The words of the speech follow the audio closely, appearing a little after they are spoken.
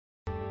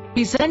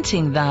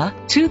Presenting the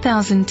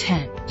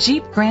 2010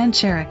 Jeep Grand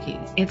Cherokee.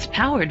 It's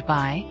powered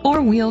by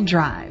four-wheel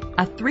drive,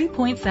 a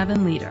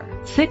 3.7-liter,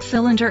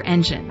 six-cylinder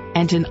engine,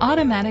 and an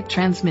automatic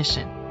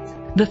transmission.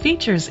 The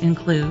features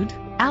include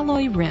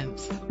alloy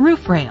rims,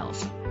 roof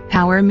rails,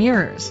 power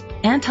mirrors,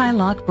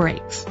 anti-lock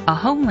brakes, a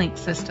HomeLink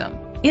system.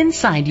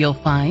 Inside you'll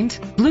find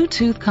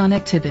Bluetooth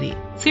connectivity,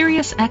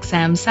 Sirius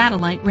XM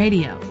satellite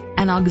radio,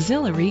 an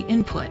auxiliary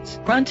input,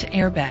 front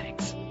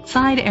airbags,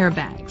 side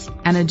airbags,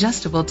 an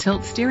adjustable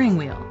tilt steering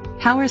wheel,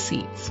 power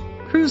seats,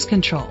 cruise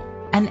control,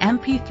 an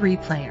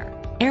MP3 player,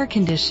 air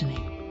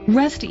conditioning.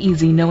 Rest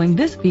easy knowing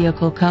this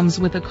vehicle comes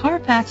with a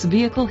Carfax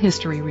Vehicle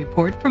History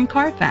Report from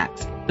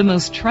Carfax, the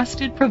most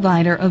trusted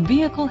provider of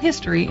vehicle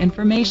history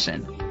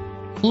information.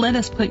 Let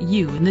us put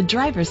you in the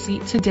driver's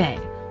seat today.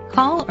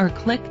 Call or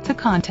click to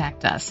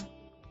contact us.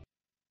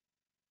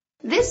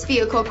 This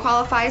vehicle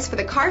qualifies for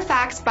the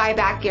Carfax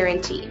buyback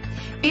guarantee.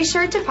 Be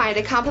sure to find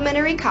a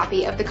complimentary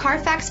copy of the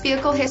Carfax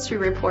Vehicle History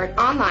Report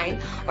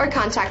online or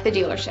contact the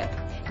dealership.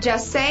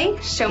 Just say,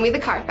 "Show me the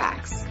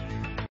Carfax."